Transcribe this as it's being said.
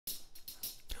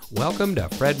Welcome to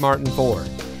Fred Martin Ford,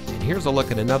 and here's a look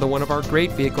at another one of our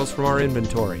great vehicles from our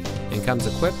inventory, and comes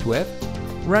equipped with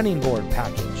running board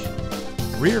package,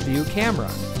 rear view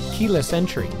camera, keyless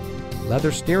entry,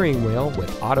 leather steering wheel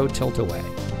with auto tilt-away,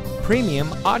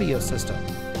 premium audio system,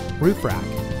 roof rack,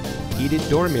 heated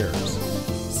door mirrors,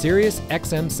 Sirius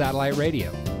XM satellite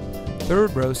radio,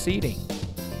 third row seating,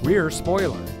 rear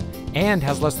spoiler, and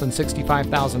has less than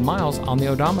 65,000 miles on the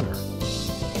odometer.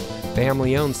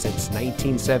 Family owned since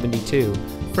 1972,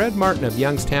 Fred Martin of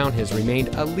Youngstown has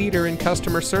remained a leader in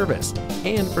customer service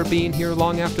and for being here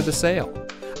long after the sale.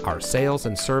 Our sales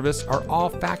and service are all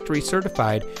factory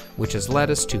certified, which has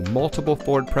led us to multiple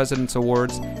Ford President's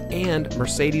Awards and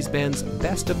Mercedes-Benz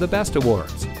Best of the Best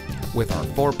Awards. With our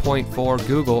 4.4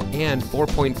 Google and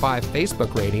 4.5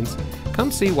 Facebook ratings,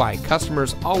 come see why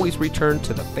customers always return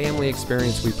to the family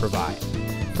experience we provide.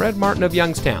 Fred Martin of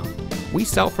Youngstown. We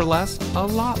sell for less, a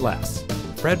lot less.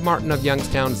 Fred Martin of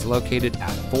Youngstown is located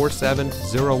at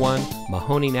 4701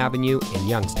 Mahoning Avenue in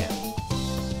Youngstown.